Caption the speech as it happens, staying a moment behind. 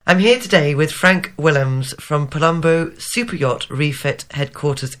I'm here today with Frank Willems from Palumbo Superyachts Refit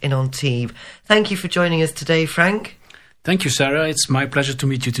headquarters in Antibes. Thank you for joining us today, Frank. Thank you, Sarah. It's my pleasure to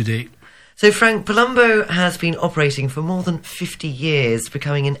meet you today. So, Frank, Palumbo has been operating for more than 50 years,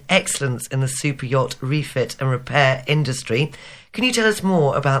 becoming an excellence in the superyacht refit and repair industry. Can you tell us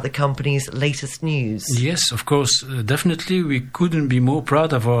more about the company's latest news? Yes, of course. Definitely. We couldn't be more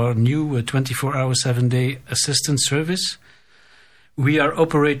proud of our new 24-hour, 7-day assistance service. We are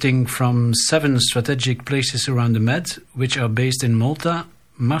operating from 7 strategic places around the Med, which are based in Malta,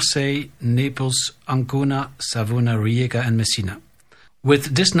 Marseille, Naples, Ancona, Savona, Rijeka and Messina.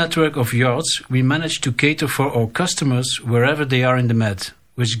 With this network of yachts, we manage to cater for our customers wherever they are in the Med,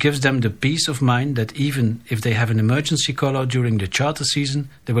 which gives them the peace of mind that even if they have an emergency call-out during the charter season,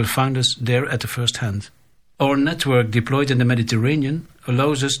 they will find us there at the first hand. Our network deployed in the Mediterranean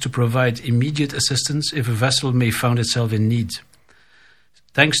allows us to provide immediate assistance if a vessel may find itself in need.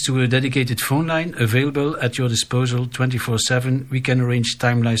 Thanks to a dedicated phone line available at your disposal 24/7, we can arrange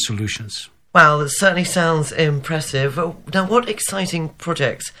timeline solutions. Wow, that certainly sounds impressive. Now, what exciting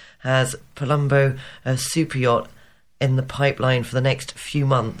projects has Palumbo Superyacht in the pipeline for the next few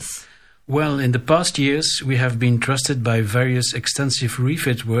months? Well, in the past years, we have been trusted by various extensive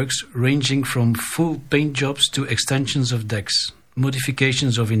refit works ranging from full paint jobs to extensions of decks,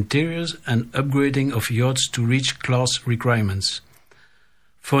 modifications of interiors and upgrading of yachts to reach class requirements.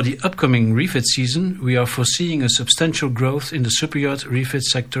 For the upcoming refit season, we are foreseeing a substantial growth in the superyacht refit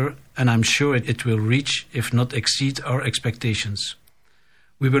sector, and I'm sure it will reach, if not exceed, our expectations.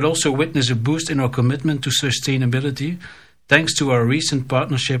 We will also witness a boost in our commitment to sustainability, thanks to our recent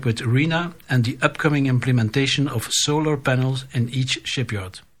partnership with RENA and the upcoming implementation of solar panels in each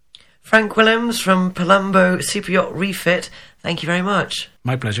shipyard. Frank Willems from Palumbo Superyachts Refit, thank you very much.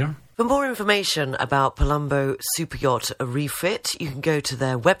 My pleasure. For more information about Palumbo Superyachts Refit, you can go to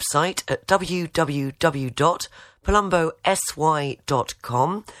their website at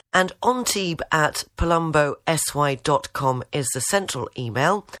www.palumbosy.com, and ontibes@palumbosy.com is the central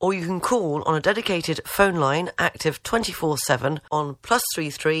email, or you can call on a dedicated phone line active 24/7 on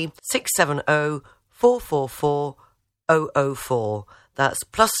 +33 670 444 004. That's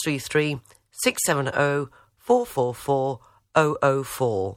 +33 670 444 004.